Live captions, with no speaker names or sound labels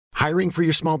Hiring for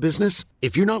your small business?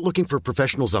 If you're not looking for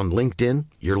professionals on LinkedIn,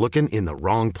 you're looking in the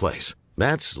wrong place.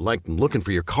 That's like looking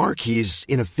for your car keys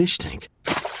in a fish tank.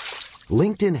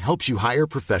 LinkedIn helps you hire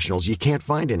professionals you can't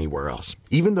find anywhere else,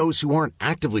 even those who aren't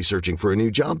actively searching for a new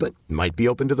job but might be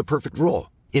open to the perfect role.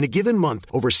 In a given month,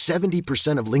 over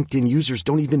 70% of LinkedIn users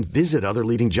don't even visit other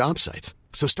leading job sites.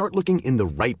 So start looking in the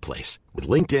right place. With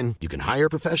LinkedIn, you can hire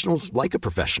professionals like a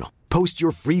professional. Post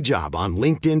your free job on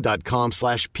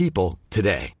linkedin.com/people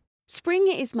today. Spring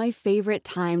is my favorite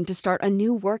time to start a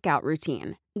new workout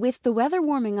routine. With the weather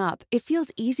warming up, it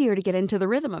feels easier to get into the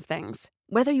rhythm of things.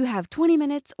 Whether you have 20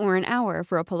 minutes or an hour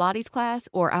for a Pilates class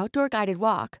or outdoor guided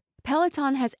walk,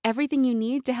 Peloton has everything you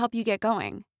need to help you get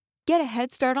going. Get a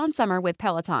head start on summer with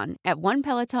Peloton at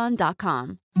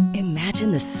onepeloton.com.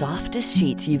 Imagine the softest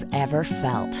sheets you've ever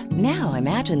felt. Now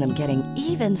imagine them getting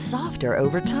even softer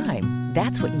over time.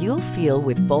 That's what you'll feel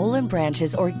with Boll and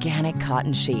Branch's organic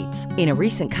cotton sheets. In a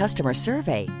recent customer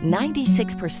survey,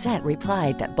 96%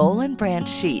 replied that Boll and Branch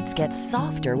sheets get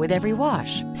softer with every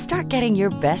wash. Start getting your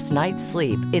best night's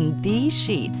sleep in these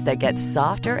sheets that get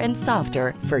softer and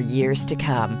softer for years to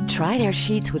come. Try their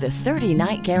sheets with a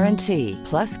 30-night guarantee.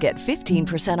 Plus, get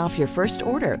 15% off your first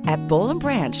order at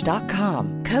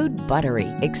bollandbranch.com. Code BUTTERY.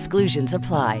 Exclusions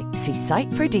apply. See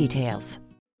site for details.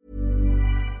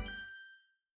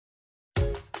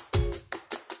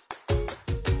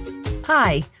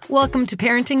 Hi, welcome to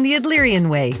Parenting the Adlerian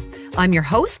Way. I'm your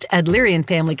host, Adlerian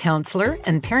family counselor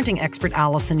and parenting expert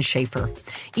Allison Schaefer.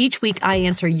 Each week, I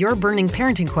answer your burning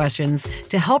parenting questions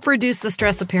to help reduce the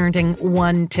stress of parenting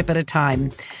one tip at a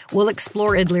time. We'll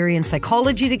explore Adlerian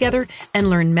psychology together and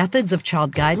learn methods of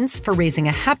child guidance for raising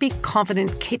a happy,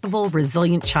 confident, capable,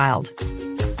 resilient child.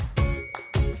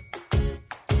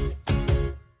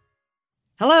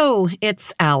 Hello,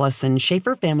 it's Allison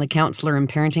Schaefer, family counselor and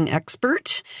parenting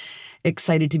expert.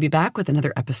 Excited to be back with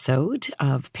another episode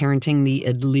of Parenting the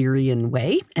Adlerian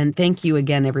Way. And thank you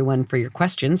again, everyone, for your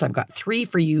questions. I've got 3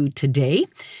 for you today,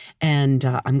 and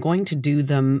I'm going to do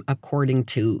them according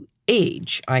to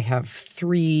age. I have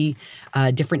 3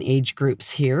 different age groups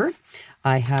here.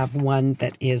 I have one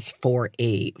that is for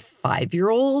a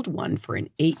 5-year-old, one for an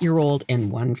 8-year-old,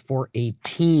 and one for a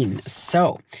teen.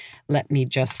 So let me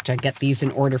just get these in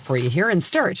order for you here and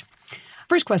start.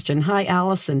 First question. Hi,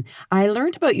 Allison. I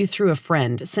learned about you through a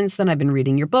friend. Since then, I've been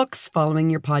reading your books, following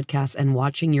your podcasts, and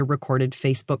watching your recorded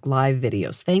Facebook Live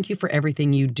videos. Thank you for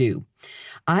everything you do.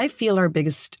 I feel our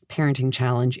biggest parenting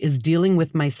challenge is dealing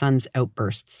with my son's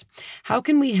outbursts. How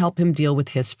can we help him deal with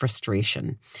his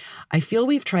frustration? I feel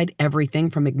we've tried everything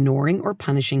from ignoring or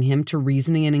punishing him to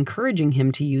reasoning and encouraging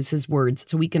him to use his words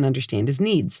so we can understand his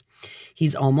needs.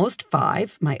 He's almost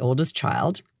 5, my oldest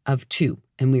child of 2,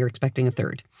 and we are expecting a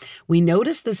 3rd. We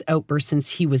noticed this outburst since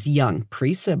he was young,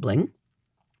 pre-sibling.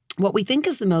 What we think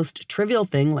is the most trivial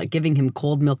thing, like giving him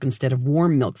cold milk instead of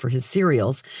warm milk for his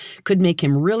cereals, could make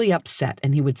him really upset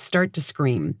and he would start to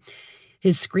scream.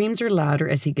 His screams are louder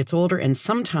as he gets older, and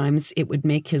sometimes it would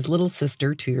make his little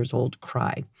sister, 2 years old,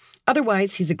 cry.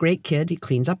 Otherwise, he's a great kid. He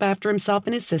cleans up after himself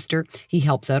and his sister. He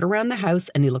helps out around the house,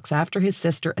 and he looks after his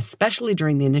sister, especially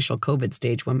during the initial COVID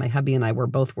stage when my hubby and I were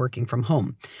both working from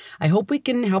home. I hope we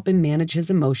can help him manage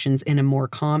his emotions in a more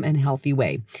calm and healthy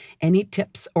way. Any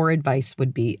tips or advice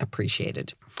would be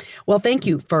appreciated. Well, thank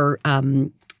you for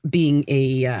being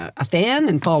a fan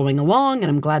and following along,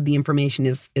 and I'm glad the information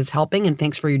is helping, and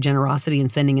thanks for your generosity in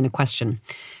sending in a question,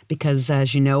 because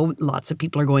as you know, lots of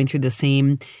people are going through the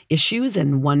same issues,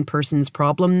 and one person's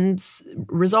problems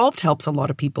resolved helps a lot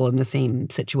of people in the same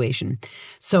situation.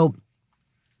 So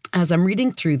as I'm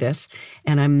reading through this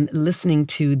and I'm listening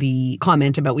to the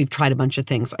comment about we've tried a bunch of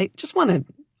things, I just want to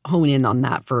hone in on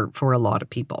that for a lot of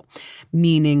people,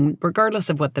 meaning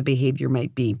regardless of what the behavior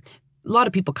might be. A lot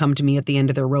of people come to me at the end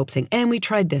of their rope saying, and we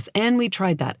tried this, and we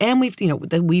tried that, and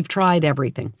we've tried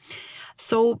everything.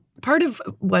 So part of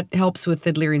what helps with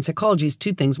Adlerian psychology is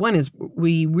 2 things. One is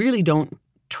we really don't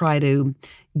try to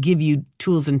give you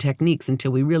tools and techniques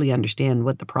until we really understand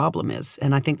what the problem is.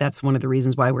 And I think that's one of the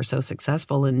reasons why we're so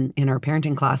successful in our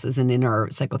parenting classes and in our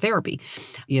psychotherapy.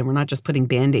 We're not just putting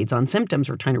Band-Aids on symptoms.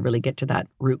 We're trying to really get to that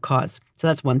root cause. So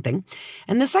that's one thing.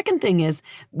 And the second thing is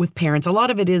with parents, a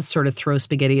lot of it is sort of throw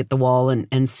spaghetti at the wall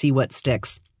and see what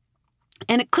sticks.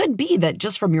 And it could be that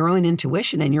just from your own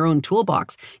intuition and your own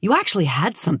toolbox, you actually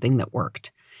had something that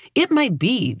worked. It might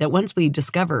be that once we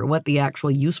discover what the actual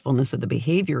usefulness of the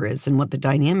behavior is and what the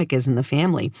dynamic is in the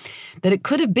family, that it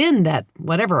could have been that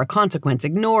whatever, a consequence,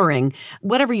 ignoring,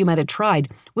 whatever you might have tried,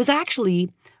 was actually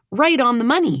right on the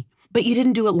money, but you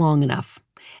didn't do it long enough.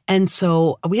 And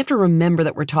so we have to remember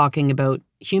that we're talking about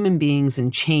human beings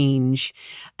and change.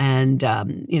 And,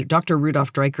 Dr.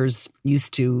 Rudolf Dreikurs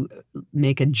used to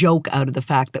make a joke out of the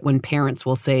fact that when parents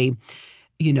will say,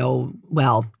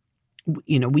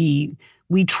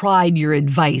 we tried your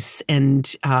advice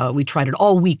and we tried it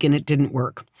all week and it didn't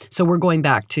work. So we're going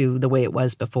back to the way it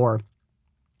was before.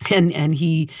 And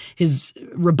his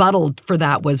rebuttal for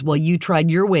that was, well, you tried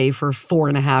your way for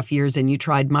 4.5 years and you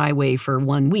tried my way for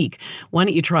 1 week. Why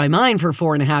don't you try mine for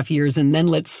 4.5 years and then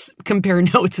let's compare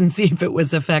notes and see if it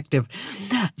was effective.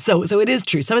 So it is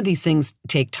true. Some of these things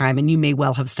take time, and you may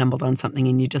well have stumbled on something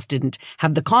and you just didn't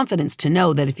have the confidence to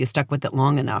know that if you stuck with it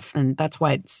long enough. And that's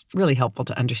why it's really helpful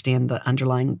to understand the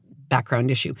underlying background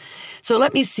issue. So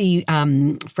let me see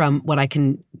from what I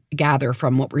can gather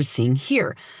from what we're seeing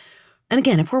here. And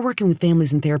again, if we're working with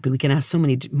families in therapy, we can ask so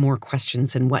many more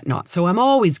questions and whatnot. So I'm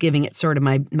always giving it sort of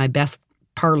my best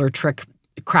parlor trick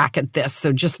crack at this.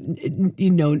 So just,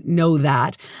 know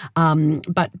that.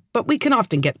 But we can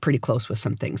often get pretty close with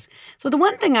some things. So the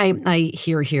one thing I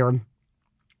hear here,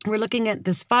 we're looking at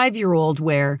this 5-year-old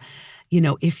where,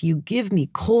 if you give me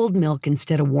cold milk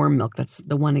instead of warm milk, that's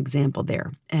the one example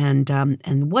there.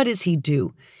 And what does he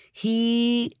do?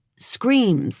 He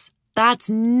screams. That's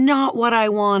not what I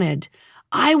wanted.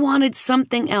 I wanted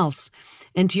something else.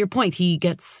 And to your point, he's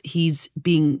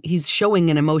showing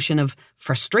an emotion of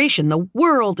frustration. The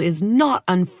world is not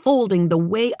unfolding the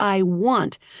way I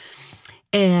want.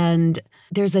 And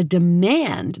there's a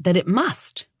demand that it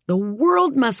must. The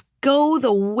world must go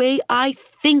the way I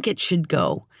think it should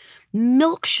go.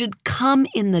 Milk should come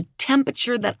in the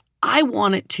temperature that I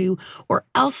want it to, or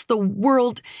else the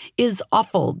world is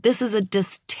awful. This is a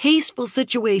distasteful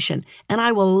situation, and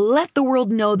I will let the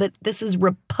world know that this is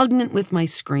repugnant with my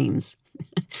screams.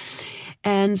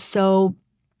 And so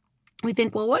we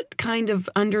think, well, what kind of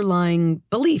underlying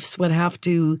beliefs would have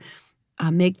to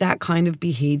make that kind of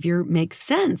behavior make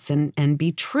sense and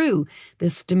be true?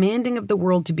 This demanding of the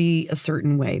world to be a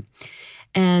certain way.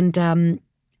 And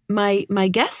my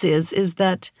guess is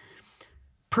that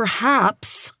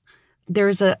perhaps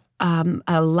there's a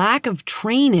lack of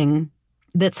training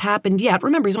that's happened yet.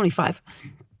 Remember, he's only 5.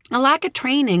 A lack of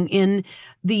training in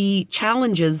the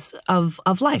challenges of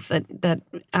life that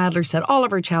Adler said. All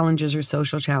of our challenges are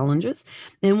social challenges.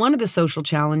 And one of the social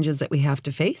challenges that we have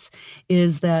to face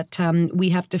is that we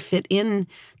have to fit in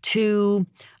to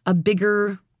a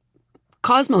bigger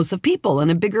cosmos of people and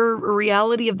a bigger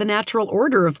reality of the natural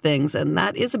order of things. And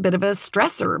that is a bit of a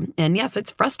stressor. And yes,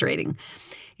 it's frustrating.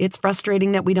 It's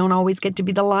frustrating that we don't always get to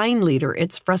be the line leader.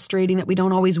 It's frustrating that we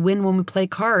don't always win when we play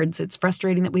cards. It's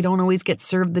frustrating that we don't always get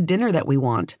served the dinner that we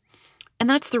want. And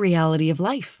that's the reality of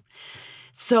life.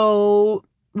 So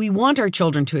we want our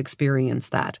children to experience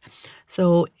that.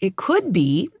 So it could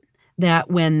be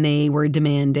that when they were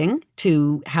demanding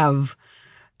to have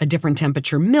a different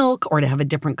temperature milk, or to have a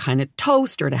different kind of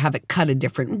toast, or to have it cut a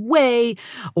different way,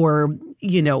 or,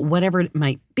 whatever it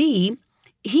might be,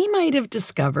 he might have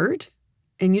discovered,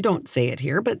 and you don't say it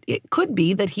here, but it could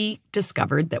be that he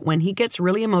discovered that when he gets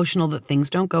really emotional that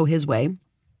things don't go his way,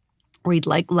 or he'd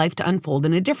like life to unfold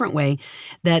in a different way,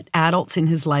 that adults in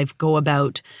his life go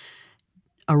about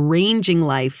arranging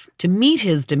life to meet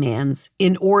his demands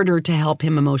in order to help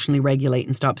him emotionally regulate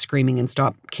and stop screaming and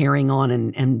stop carrying on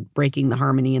and breaking the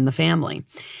harmony in the family.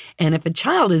 And if a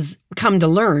child has come to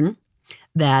learn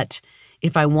that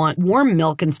if I want warm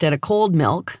milk instead of cold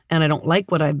milk, and I don't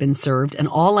like what I've been served, and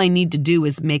all I need to do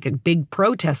is make a big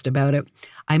protest about it,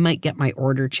 I might get my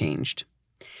order changed.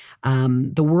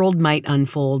 The world might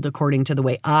unfold according to the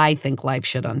way I think life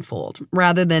should unfold,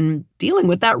 rather than dealing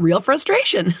with that real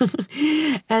frustration.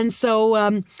 And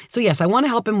so yes, I want to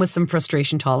help him with some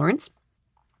frustration tolerance.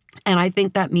 And I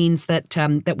think that means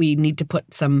that we need to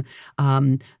put some,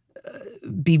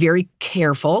 be very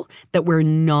careful that we're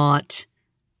not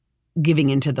giving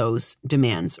into those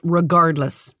demands,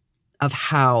 regardless of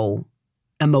how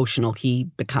emotional he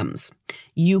becomes.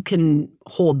 You can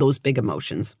hold those big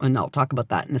emotions, and I'll talk about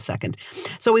that in a second.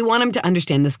 So we want him to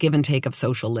understand this give and take of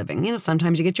social living.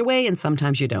 Sometimes you get your way and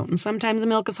sometimes you don't. And sometimes the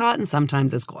milk is hot and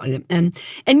sometimes it's cold. And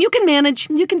you can manage,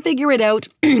 you can figure it out,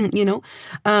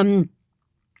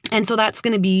 And so that's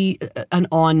going to be an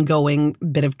ongoing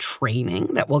bit of training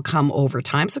that will come over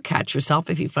time. So catch yourself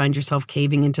if you find yourself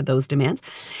caving into those demands.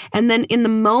 And then in the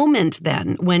moment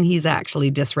then, when he's actually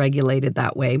dysregulated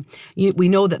that way, we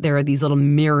know that there are these little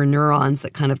mirror neurons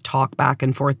that kind of talk back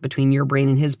and forth between your brain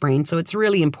and his brain. So it's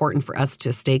really important for us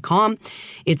to stay calm.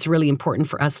 It's really important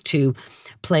for us to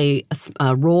play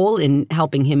a role in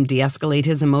helping him de-escalate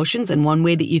his emotions. And one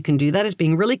way that you can do that is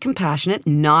being really compassionate,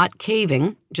 not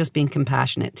caving, just being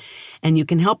compassionate. And you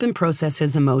can help him process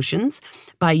his emotions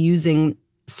by using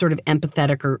sort of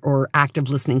empathetic or active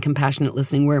listening, compassionate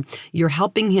listening, where you're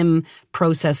helping him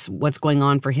process what's going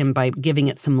on for him by giving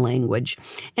it some language.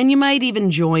 And you might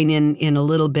even join in a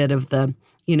little bit of the,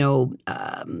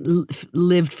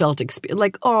 lived, felt experience.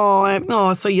 Like,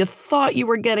 so you thought you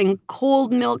were getting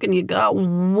cold milk and you got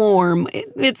warm.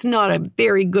 It's not a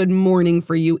very good morning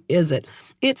for you, is it?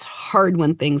 It's hard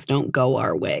when things don't go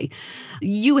our way.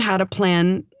 You had a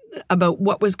plan about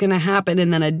what was going to happen,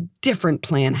 and then a different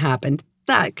plan happened.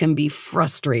 That can be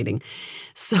frustrating.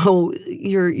 So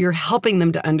you're helping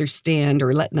them to understand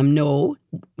or letting them know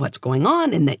what's going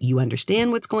on and that you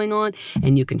understand what's going on,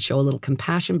 and you can show a little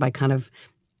compassion by kind of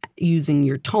using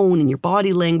your tone and your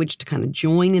body language to kind of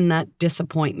join in that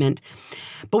disappointment.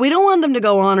 But we don't want them to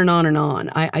go on and on and on.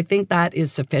 I think that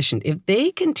is sufficient. If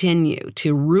they continue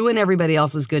to ruin everybody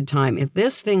else's good time, if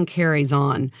this thing carries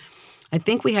on, I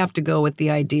think we have to go with the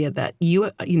idea that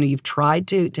you've tried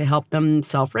to help them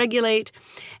self-regulate,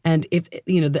 and if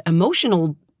the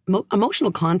emotional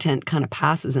content kind of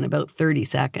passes in about 30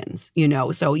 seconds,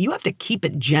 so you have to keep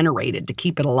it generated to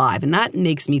keep it alive, and that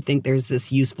makes me think there's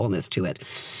this usefulness to it.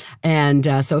 And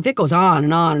so if it goes on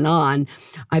and on and on,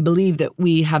 I believe that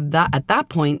we have that at that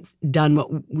point done what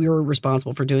we were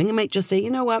responsible for doing, and might just say, you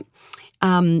know what?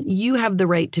 You have the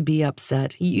right to be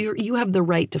upset. You have the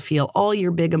right to feel all your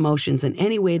big emotions in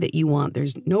any way that you want.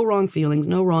 There's no wrong feelings,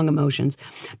 no wrong emotions.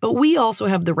 But we also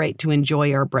have the right to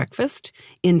enjoy our breakfast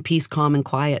in peace, calm, and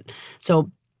quiet.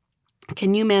 So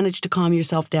can you manage to calm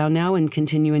yourself down now and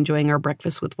continue enjoying our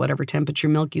breakfast with whatever temperature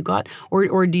milk you got?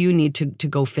 Or do you need to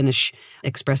go finish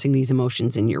expressing these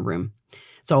emotions in your room?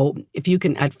 So if you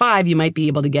can, at 5, you might be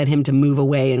able to get him to move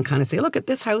away and kind of say, look, at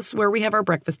this house where we have our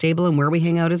breakfast table and where we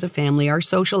hang out as a family, our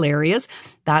social areas,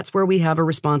 that's where we have a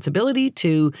responsibility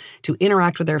to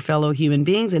interact with our fellow human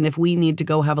beings. And if we need to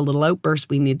go have a little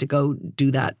outburst, we need to go do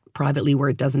that privately where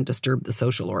it doesn't disturb the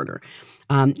social order.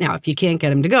 Now, if you can't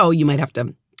get him to go, you might have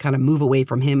to kind of move away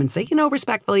from him and say,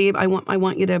 respectfully, I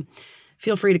want you to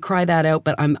feel free to cry that out,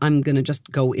 but I'm going to just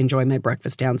go enjoy my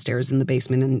breakfast downstairs in the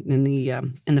basement in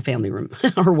the family room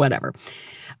or whatever.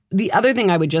 The other thing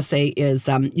I would just say is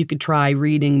you could try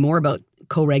reading more about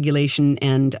co-regulation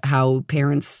and how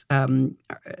parents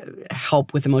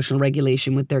help with emotional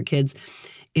regulation with their kids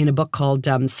in a book called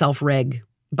Self-Reg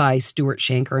by Stuart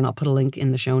Shanker, and I'll put a link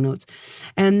in the show notes.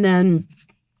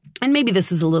 And maybe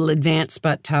this is a little advanced,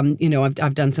 but,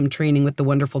 I've done some training with the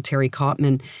wonderful Terry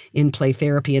Cotman in play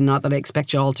therapy, and not that I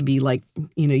expect you all to be like,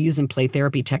 using play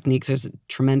therapy techniques. There's a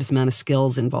tremendous amount of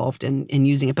skills involved in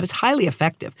using it, but it's highly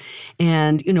effective.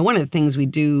 And, one of the things we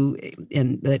do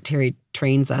and that Terry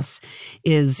trains us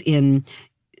is in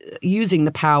using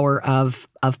the power of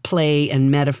play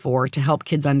and metaphor to help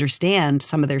kids understand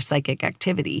some of their psychic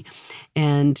activity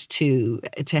and to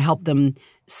help them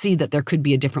see that there could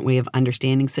be a different way of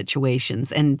understanding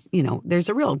situations. And, there's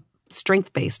a real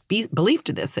strength-based belief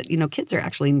to this that, kids are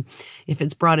actually, if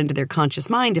it's brought into their conscious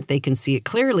mind, if they can see it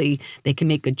clearly, they can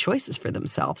make good choices for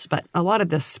themselves. But a lot of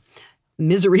this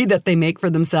misery that they make for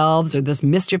themselves or this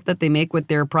mischief that they make with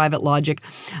their private logic,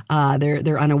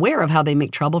 they're unaware of how they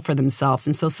make trouble for themselves.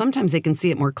 And so sometimes they can see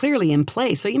it more clearly in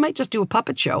play. So you might just do a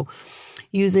puppet show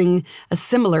using a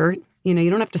similar, you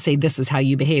don't have to say this is how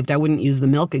you behaved. I wouldn't use the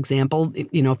milk example.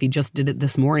 If he just did it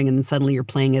this morning and then suddenly you're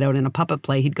playing it out in a puppet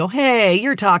play, he'd go, hey,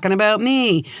 you're talking about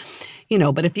me.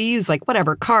 But if you use like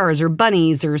whatever, cars or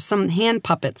bunnies or some hand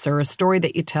puppets or a story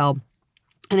that you tell,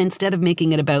 and instead of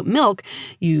making it about milk,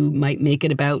 you might make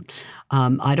it about,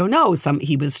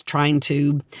 he was trying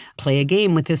to play a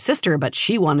game with his sister, but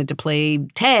she wanted to play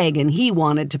tag and he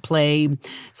wanted to play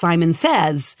Simon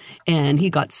Says. And he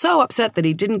got so upset that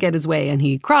he didn't get his way and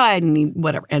he cried and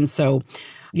whatever. And so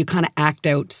you kind of act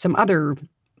out some other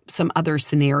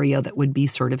scenario that would be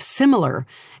sort of similar.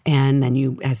 And then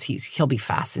he'll be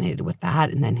fascinated with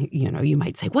that. And then, you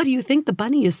might say, what do you think the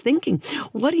bunny is thinking?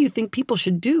 What do you think people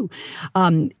should do?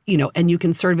 And you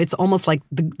can sort of, it's almost like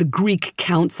the Greek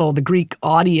council, the Greek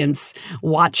audience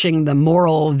watching the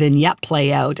moral vignette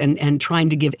play out and trying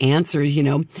to give answers,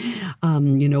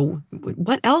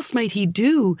 what else might he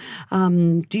do?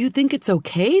 Do you think it's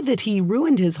okay that he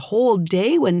ruined his whole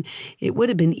day when it would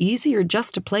have been easier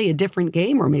just to play a different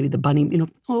game? Or maybe the bunny,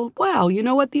 oh, wow, you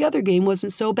know what? The other game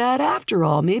wasn't so bad after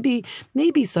all. Maybe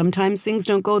sometimes things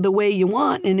don't go the way you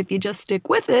want. And if you just stick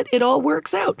with it, it all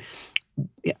works out.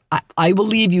 I will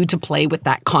leave you to play with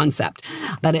that concept.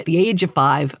 But at the age of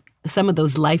 5, some of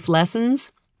those life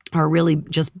lessons are really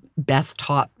just best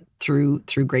taught through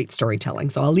great storytelling.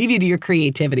 So I'll leave you to your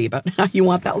creativity about how you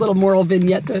want that little moral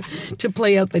vignette to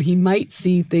play out, that he might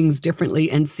see things differently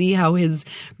and see how his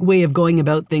way of going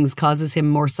about things causes him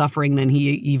more suffering than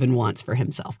he even wants for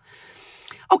himself.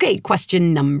 Okay,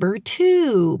 question number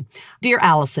 2. Dear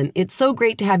Allison, it's so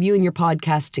great to have you in your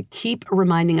podcast to keep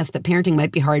reminding us that parenting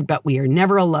might be hard, but we are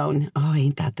never alone. Oh,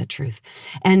 ain't that the truth?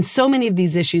 And so many of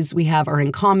these issues we have are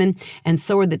in common, and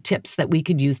so are the tips that we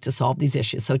could use to solve these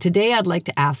issues. So today I'd like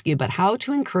to ask you about how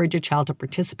to encourage a child to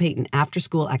participate in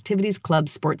after-school activities,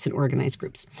 clubs, sports, and organized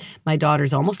groups. My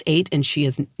daughter's almost 8, and she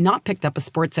has not picked up a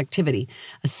sports activity,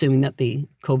 assuming that the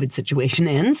COVID situation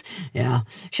ends. Yeah.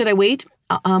 Should I wait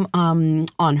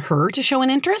on her to show an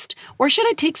interest, or should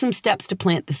I take some steps to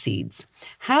plant the seeds?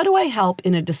 How do I help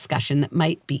in a discussion that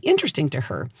might be interesting to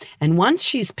her? And once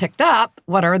she's picked up,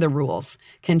 what are the rules?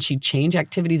 Can she change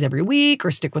activities every week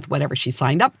or stick with whatever she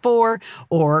signed up for,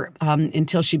 or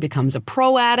until she becomes a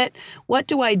pro at it? What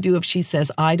do I do if she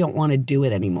says, I don't want to do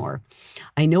it anymore?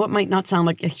 I know it might not sound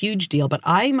like a huge deal, but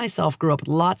I myself grew up with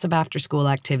lots of after-school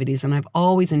activities, and I've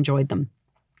always enjoyed them.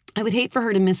 I would hate for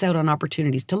her to miss out on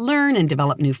opportunities to learn and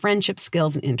develop new friendships,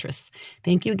 skills, and interests.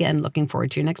 Thank you again. Looking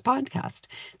forward to your next podcast.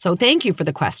 So thank you for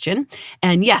the question.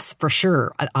 And yes, for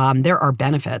sure, there are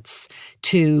benefits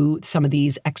to some of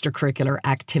these extracurricular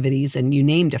activities, and you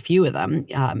named a few of them,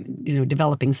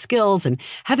 developing skills and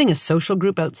having a social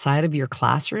group outside of your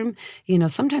classroom.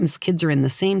 Sometimes kids are in the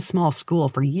same small school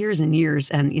for years and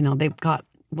years, and, they've got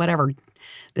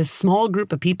this small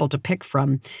group of people to pick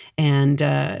from, and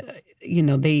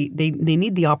they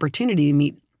need the opportunity to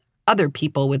meet other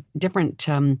people with different,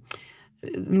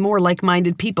 more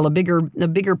like-minded people, a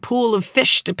bigger pool of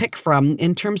fish to pick from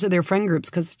in terms of their friend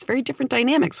groups, because it's very different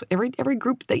dynamics. Every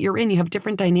group that you're in, you have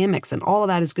different dynamics, and all of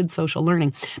that is good social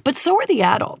learning. But so are the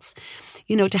adults.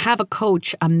 To have a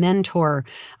coach, a mentor,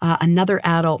 another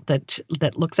adult that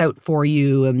looks out for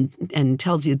you and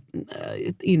tells you,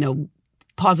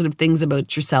 positive things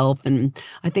about yourself. And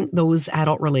I think those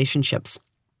adult relationships,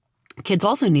 kids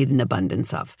also need an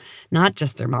abundance of, not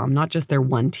just their mom, not just their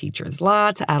one teacher. There's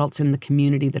lots of adults in the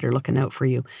community that are looking out for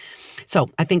you. So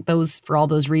I think for all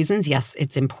those reasons, yes,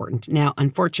 it's important. Now,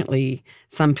 unfortunately,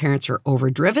 some parents are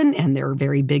overdriven, and they're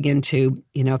very big into,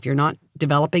 if you're not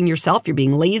developing yourself, you're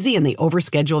being lazy, and they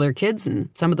overschedule their kids. And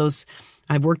some of those,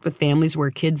 I've worked with families where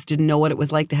kids didn't know what it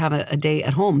was like to have a day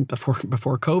at home before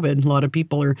COVID. A lot of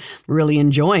people are really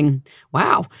enjoying,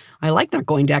 wow, I like not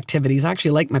going to activities. I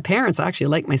actually like my parents. I actually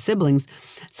like my siblings.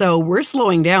 So we're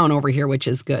slowing down over here, which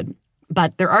is good.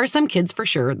 But there are some kids for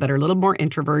sure that are a little more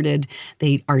introverted.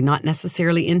 They are not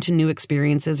necessarily into new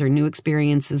experiences, or new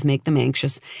experiences make them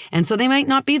anxious. And so they might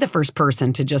not be the first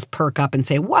person to just perk up and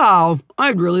say, wow,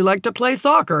 I'd really like to play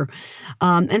soccer.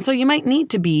 And so you might need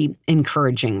to be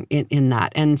encouraging in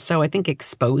that. And so I think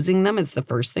exposing them is the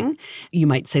first thing. You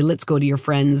might say, let's go to your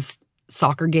friend's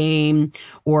soccer game,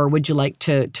 or would you like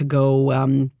to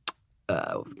go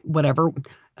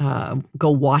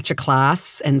go watch a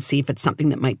class and see if it's something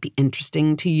that might be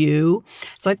interesting to you.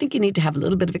 So I think you need to have a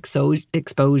little bit of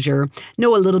exposure,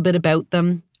 know a little bit about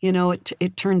them.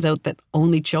 It turns out that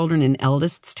only children and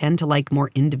eldest tend to like more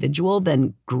individual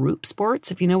than group sports,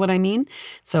 if you know what I mean.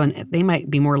 So they might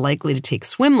be more likely to take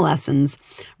swim lessons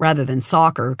rather than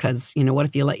soccer, because, what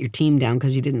if you let your team down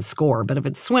because you didn't score? But if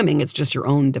it's swimming, it's just your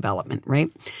own development, right?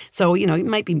 So, you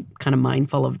might be kind of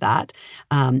mindful of that.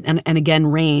 And again,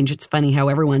 range. It's funny how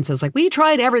everyone says, we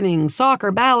tried everything,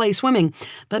 soccer, ballet, swimming,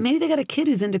 but maybe they got a kid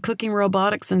who's into cooking,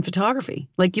 robotics, and photography.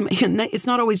 It's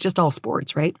not always just all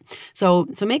sports, right? So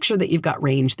make sure that you've got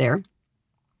range there.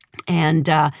 And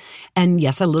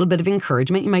yes, a little bit of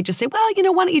encouragement. You might just say, well,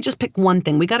 why don't you just pick one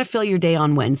thing? We got to fill your day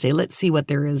on Wednesday. Let's see what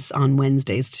there is on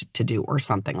Wednesdays to do, or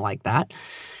something like that.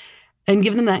 And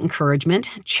give them that encouragement.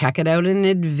 Check it out in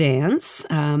advance.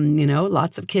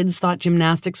 Lots of kids thought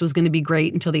gymnastics was going to be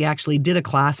great until they actually did a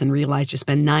class and realized you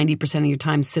spend 90% of your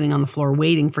time sitting on the floor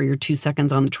waiting for your 2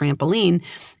 seconds on the trampoline.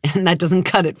 And that doesn't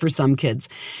cut it for some kids.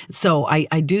 So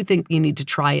I do think you need to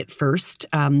try it first.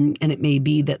 And it may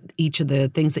be that each of the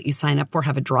things that you sign up for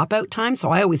have a dropout time. So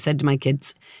I always said to my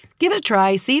kids, give it a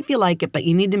try, see if you like it, but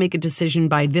you need to make a decision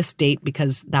by this date,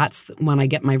 because that's when I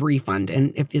get my refund.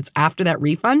 And if it's after that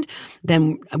refund,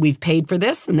 then we've paid for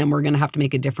this, and then we're going to have to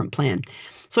make a different plan.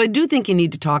 So I do think you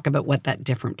need to talk about what that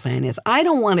different plan is. I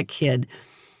don't want a kid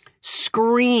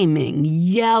screaming,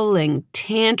 yelling,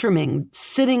 tantruming,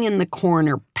 sitting in the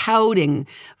corner, pouting,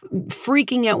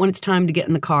 freaking out when it's time to get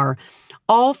in the car.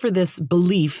 All for this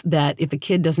belief that if a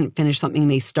kid doesn't finish something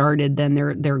they started, then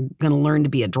they're going to learn to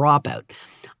be a dropout.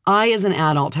 I, as an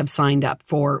adult, have signed up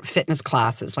for fitness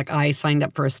classes. I signed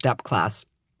up for a step class.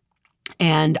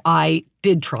 And I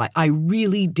did try. I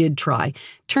really did try.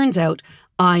 Turns out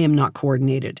I am not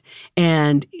coordinated.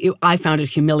 And I found it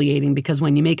humiliating because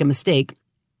when you make a mistake,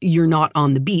 you're not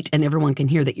on the beat and everyone can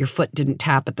hear that your foot didn't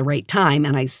tap at the right time.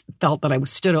 And I felt that I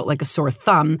was stood out like a sore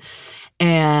thumb.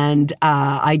 And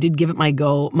I did give it my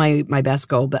best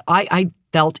go. But I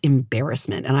felt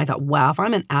embarrassment. And I thought, wow, if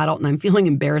I'm an adult and I'm feeling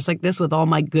embarrassed like this with all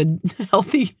my good,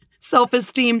 healthy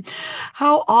self-esteem,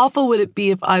 how awful would it be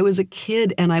if I was a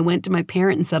kid and I went to my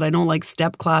parent and said, I don't like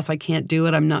step class, I can't do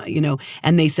it, I'm not,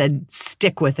 and they said,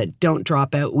 stick with it, don't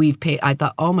drop out, we've paid. I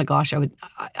thought, oh my gosh,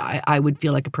 I would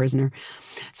feel like a prisoner.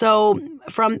 So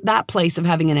from that place of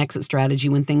having an exit strategy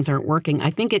when things aren't working,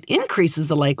 I think it increases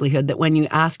the likelihood that when you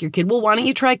ask your kid, well, why don't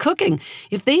you try cooking?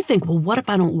 If they think, well, what if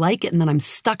I don't like it and then I'm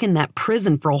stuck in that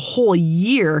prison for a whole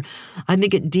year? I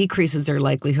think it decreases their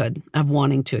likelihood of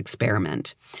wanting to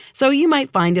experiment. So you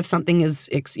might find if something is,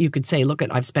 you could say, look,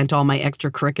 I've spent all my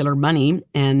extracurricular money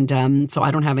and so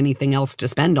I don't have anything else to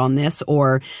spend on this.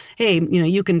 Or, hey,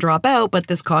 you can drop out, but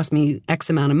this cost me X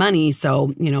amount of money.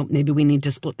 So, maybe we need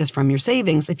to split this from your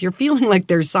savings. If you're feeling like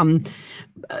there's some,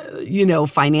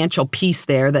 financial piece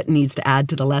there that needs to add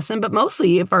to the lesson. But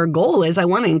mostly if our goal is I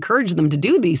want to encourage them to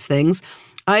do these things,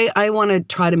 I want to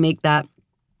try to make that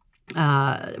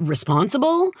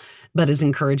responsible, but as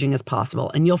encouraging as possible.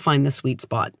 And you'll find the sweet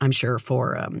spot, I'm sure,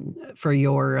 for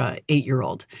your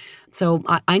 8-year-old. So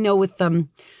I know with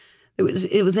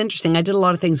it was interesting. I did a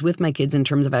lot of things with my kids in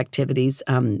terms of activities,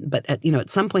 but at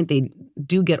some point they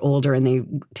do get older and they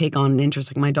take on an interest.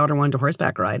 Like my daughter wanted to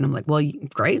horseback ride, and I'm like, well,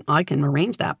 great, I can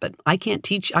arrange that, but I can't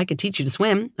teach. I could teach you to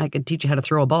swim. I could teach you how to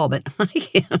throw a ball, but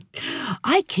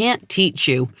I can't teach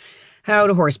you how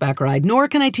to horseback ride, nor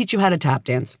can I teach you how to tap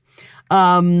dance.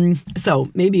 So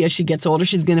maybe as she gets older,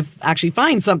 she's going to actually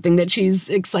find something that she's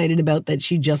excited about that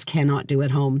she just cannot do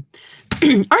at home.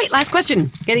 All right, last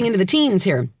question. Getting into the teens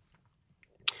here.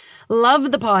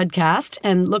 Love the podcast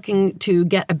and looking to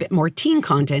get a bit more teen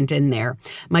content in there.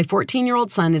 My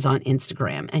 14-year-old son is on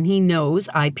Instagram and he knows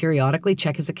I periodically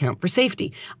check his account for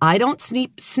safety. I don't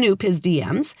snoop his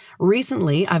DMs.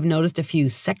 Recently, I've noticed a few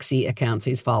sexy accounts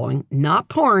he's following. Not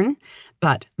porn,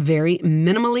 but very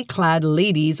minimally clad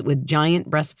ladies with giant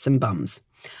breasts and bums.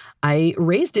 I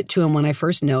raised it to him when I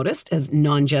first noticed, as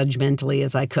non-judgmentally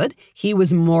as I could. He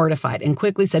was mortified and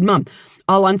quickly said, Mom,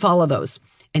 I'll unfollow those.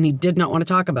 And he did not want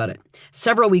to talk about it.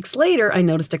 Several weeks later, I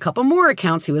noticed a couple more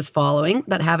accounts he was following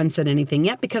that haven't said anything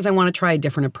yet because I want to try a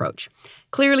different approach.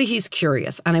 Clearly, he's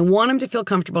curious, and I want him to feel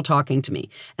comfortable talking to me.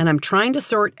 And I'm trying to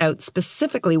sort out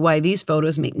specifically why these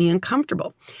photos make me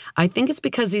uncomfortable. I think it's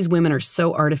because these women are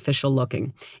so artificial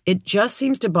looking. It just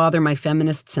seems to bother my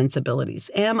feminist sensibilities.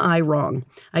 Am I wrong?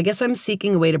 I guess I'm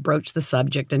seeking a way to broach the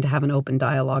subject and to have an open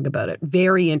dialogue about it.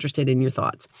 Very interested in your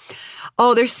thoughts.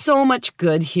 Oh, there's so much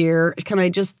good here. Can I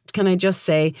just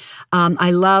say,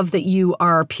 I love that you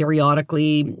are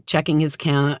periodically checking his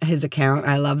account.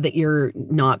 I love that you're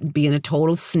not being a total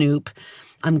snoop.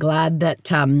 I'm glad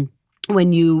that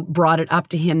when you brought it up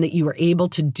to him that you were able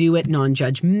to do it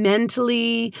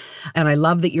non-judgmentally. And I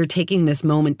love that you're taking this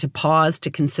moment to pause to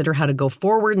consider how to go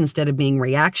forward instead of being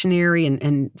reactionary.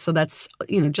 And so that's,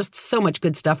 just so much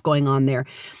good stuff going on there.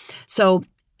 So,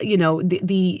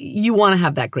 you want to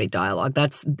have that great dialogue.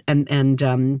 That's,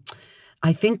 and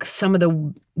I think some of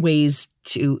the ways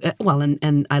to,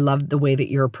 and I love the way that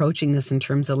you're approaching this in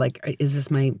terms of like, is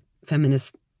this my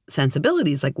feminist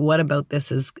sensibilities? Like, what about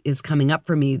this is coming up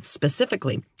for me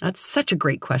specifically? That's such a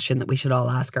great question that we should all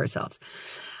ask ourselves.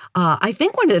 I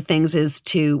think one of the things is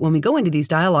when we go into these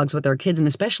dialogues with our kids and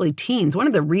especially teens, one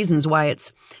of the reasons why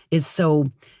is so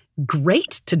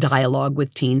great to dialogue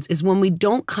with teens is when we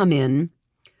don't come in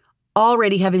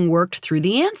already having worked through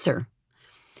the answer.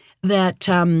 That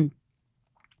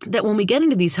when we get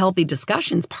into these healthy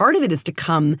discussions, part of it is to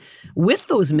come with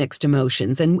those mixed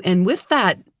emotions. And with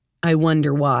that, I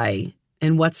wonder why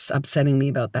and what's upsetting me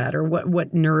about that, or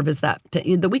what nerve is that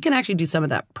we can actually do some of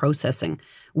that processing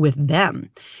with them.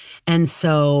 And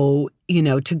so,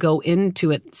 to go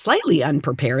into it slightly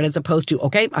unprepared as opposed to,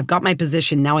 okay, I've got my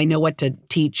position, now I know what to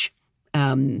teach.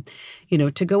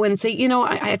 To go in and say,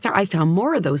 I found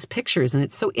more of those pictures. And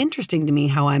it's so interesting to me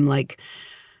how I'm like,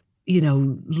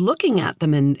 looking at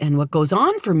them and what goes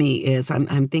on for me is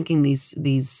I'm thinking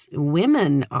these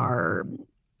women are,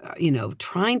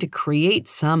 trying to create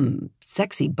some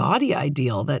sexy body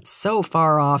ideal that's so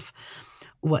far off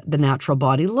what the natural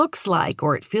body looks like,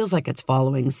 or it feels like it's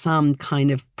following some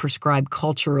kind of prescribed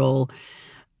cultural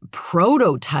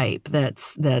prototype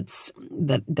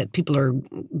that people are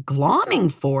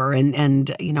glomming for,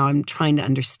 and I'm trying to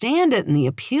understand it and the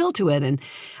appeal to it, and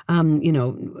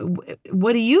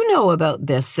what do you know about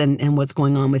this and what's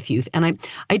going on with youth? And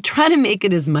I try to make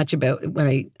it as much about what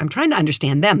I'm trying to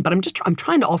understand them, but I'm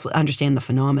trying to also understand the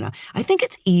phenomena. I think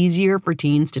it's easier for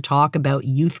teens to talk about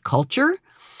youth culture,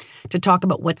 to talk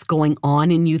about what's going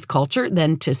on in youth culture,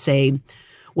 than to say,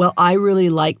 well, I really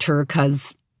liked her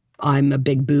because I'm a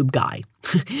big boob guy.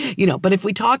 But if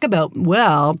we talk about,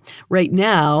 well, right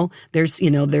now there's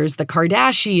the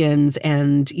Kardashians,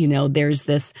 and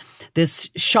there's this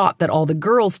shot that all the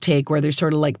girls take where they're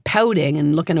sort of like pouting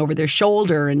and looking over their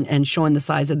shoulder and showing the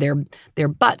size of their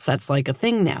butts. That's like a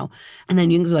thing now. And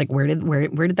then you can say, like, where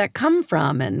did that come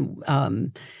from? And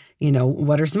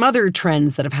what are some other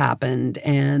trends that have happened,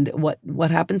 and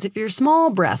what happens if you're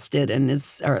small-breasted, and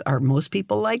are most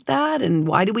people like that? And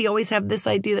why do we always have this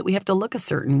idea that we have to look a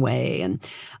certain way? And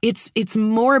it's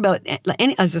more about,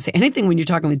 as I say, anything when you're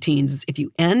talking with teens, is if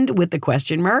you end with the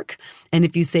question mark, and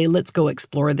if you say, let's go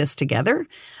explore this together,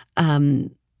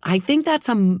 I think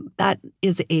that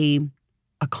is a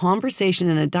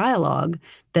conversation and a dialogue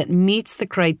that meets the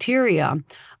criteria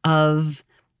of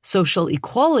social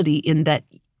equality, in that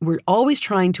we're always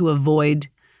trying to avoid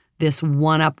this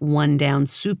one-up, one-down,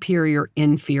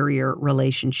 superior-inferior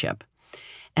relationship.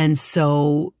 And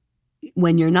so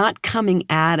when you're not coming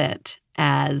at it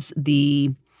as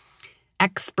the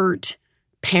expert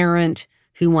parent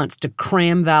who wants to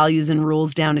cram values and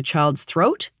rules down a child's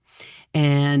throat,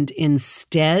 and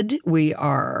instead we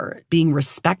are being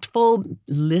respectful,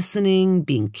 listening,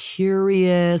 being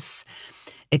curious,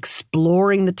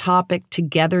 exploring the topic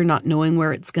together, not knowing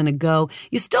where it's going to go.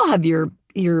 You still have your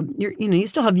you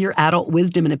still have your adult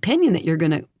wisdom and opinion that you're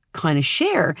going to kind of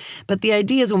share. But the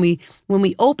idea is when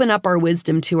we open up our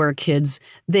wisdom to our kids,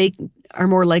 they are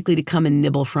more likely to come and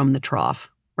nibble from the trough,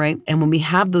 right? And when we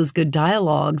have those good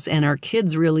dialogues and our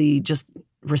kids really just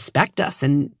respect us,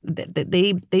 and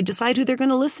they decide who they're going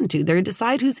to listen to, they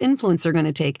decide whose influence they're going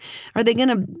to take. Are they going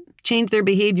to change their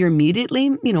behavior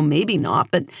immediately? Maybe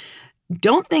not, but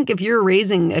don't think if you're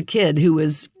raising a kid who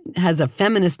has a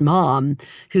feminist mom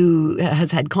who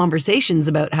has had conversations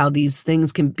about how these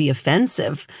things can be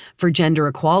offensive for gender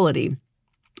equality,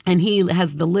 and he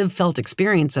has the lived felt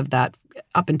experience of that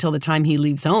up until the time he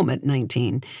leaves home at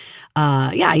 19.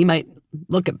 He might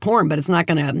look at porn, but it's not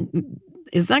going to,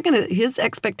 his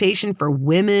expectation for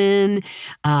women,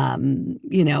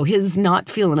 his not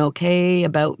feeling okay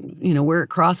about, where it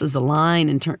crosses the line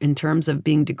in terms of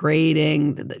being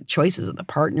degrading, the choices of the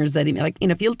partners that he made.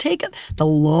 If you'll take the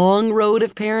long road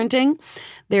of parenting,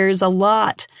 there's a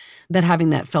lot that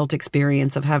having that felt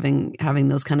experience of having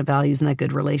those kind of values and that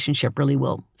good relationship really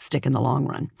will stick in the long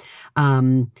run.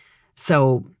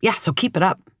 So keep it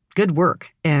up. Good work.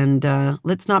 And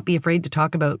let's not be afraid to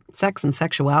talk about sex and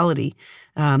sexuality.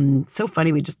 So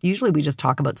funny. We just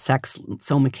talk about sex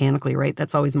so mechanically, right?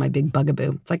 That's always my big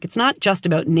bugaboo. It's like, it's not just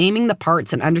about naming the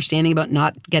parts and understanding about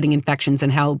not getting infections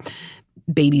and how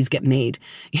babies get made.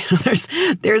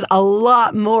 There's a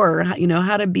lot more,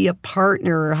 how to be a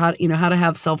partner, how to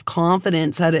have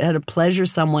self-confidence, how to pleasure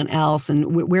someone else,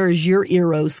 and where is your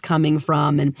eros coming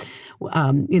from, and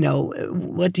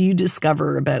what do you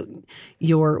discover about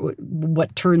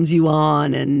what turns you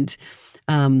on, and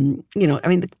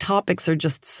the topics are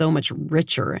just so much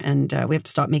richer, and we have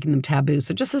to stop making them taboo.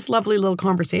 So just this lovely little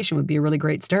conversation would be a really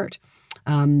great start.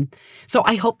 So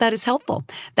I hope that is helpful.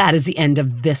 That is the end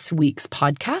of this week's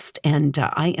podcast. And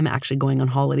I am actually going on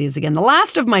holidays again, the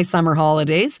last of my summer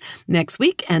holidays next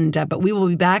week. But we will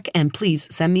be back. And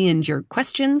please send me in your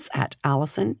questions at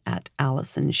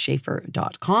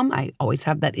Allison@AllisonSchafer.com. I always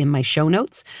have that in my show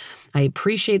notes. I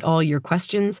appreciate all your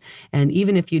questions. And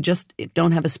even if you just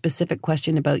don't have a specific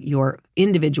question about your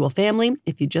individual family,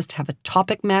 if you just have a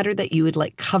topic matter that you would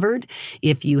like covered,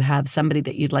 if you have somebody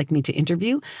that you'd like me to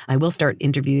interview, I will start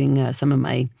interviewing some of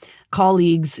my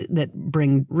colleagues that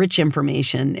bring rich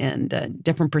information and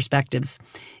different perspectives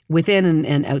within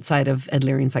and outside of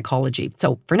Adlerian psychology.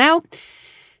 So for now,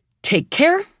 take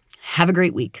care. Have a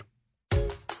great week.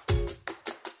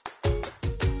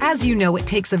 As you know, it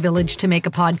takes a village to make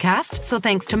a podcast, so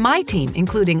thanks to my team,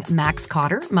 including Max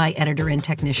Cotter, my editor and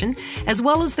technician, as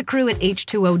well as the crew at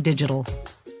H2O Digital.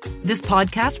 This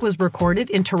podcast was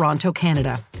recorded in Toronto,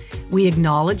 Canada. We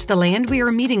acknowledge the land we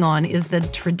are meeting on is the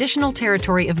traditional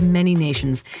territory of many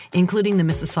nations, including the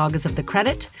Mississaugas of the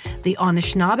Credit, the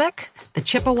Anishinaabeg, the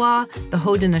Chippewa, the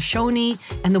Haudenosaunee,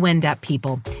 and the Wendat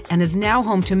people, and is now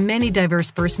home to many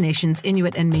diverse First Nations,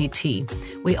 Inuit, and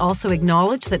Métis. We also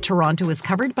acknowledge that Toronto is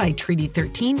covered by Treaty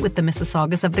 13 with the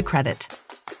Mississaugas of the Credit.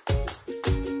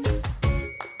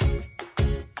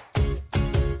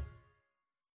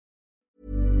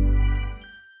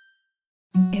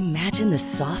 Imagine the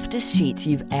softest sheets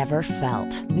you've ever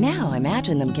felt. Now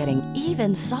imagine them getting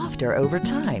even softer over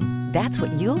time. That's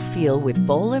what you'll feel with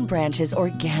Boll & Branch's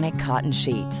organic cotton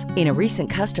sheets. In a recent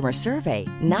customer survey,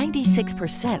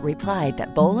 96% replied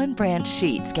that Boll & Branch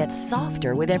sheets get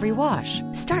softer with every wash.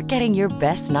 Start getting your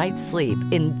best night's sleep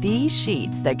in these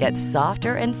sheets that get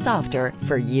softer and softer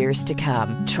for years to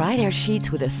come. Try their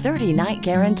sheets with a 30-night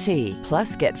guarantee.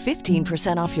 Plus, get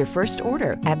 15% off your first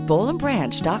order at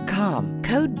bollandbranch.com.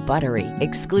 Code BUTTERY.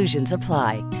 Exclusions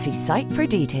apply. See site for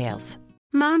details.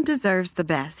 Mom deserves the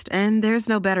best, and there's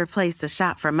no better place to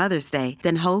shop for Mother's Day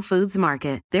than Whole Foods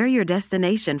Market. They're your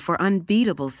destination for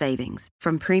unbeatable savings,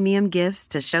 from premium gifts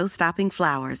to show-stopping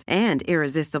flowers and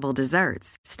irresistible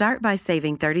desserts. Start by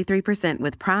saving 33%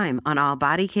 with Prime on all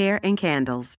body care and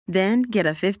candles. Then get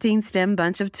a 15-stem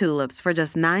bunch of tulips for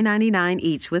just $9.99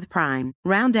 each with Prime.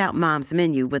 Round out Mom's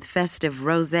menu with festive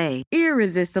rosé,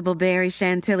 irresistible berry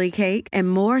chantilly cake,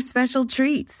 and more special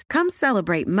treats. Come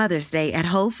celebrate Mother's Day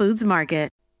at Whole Foods Market.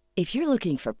 If you're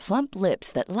looking for plump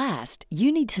lips that last, you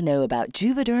need to know about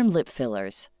Juvederm lip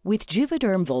fillers. With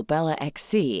Juvederm Volbella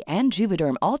XC and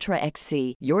Juvederm Ultra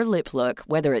XC, your lip look,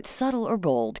 whether it's subtle or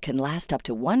bold, can last up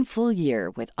to 1 full year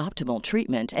with optimal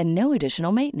treatment and no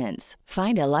additional maintenance.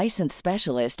 Find a licensed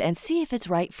specialist and see if it's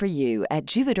right for you at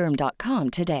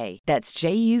Juvederm.com today. That's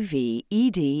JUVEDERM.com.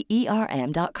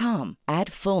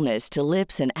 Add fullness to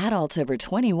lips in adults over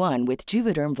 21 with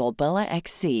Juvederm Volbella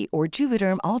XC or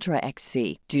Juvederm Ultra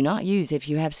XC. Do not use if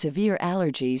you have severe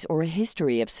allergies or a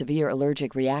history of severe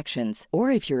allergic reactions, or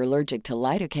if you're allergic to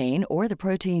lidocaine or the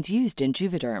proteins used in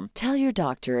Juvederm. Tell your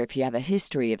doctor if you have a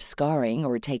history of scarring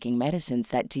or taking medicines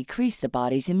that decrease the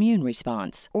body's immune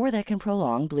response or that can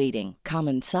prolong bleeding.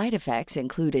 Common side effects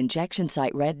include injection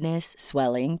site redness,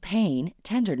 swelling, pain,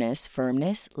 tenderness,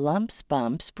 firmness, lumps,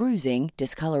 bumps, bruising,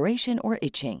 discoloration, or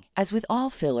itching. As with all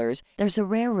fillers, there's a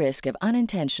rare risk of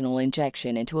unintentional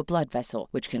injection into a blood vessel,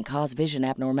 which can cause vision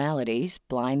abnormalities,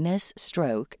 blindness,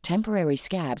 stroke, temporary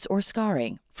scabs, or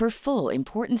scarring. For full,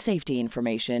 important safety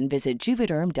information, visit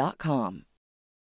Juvederm.com.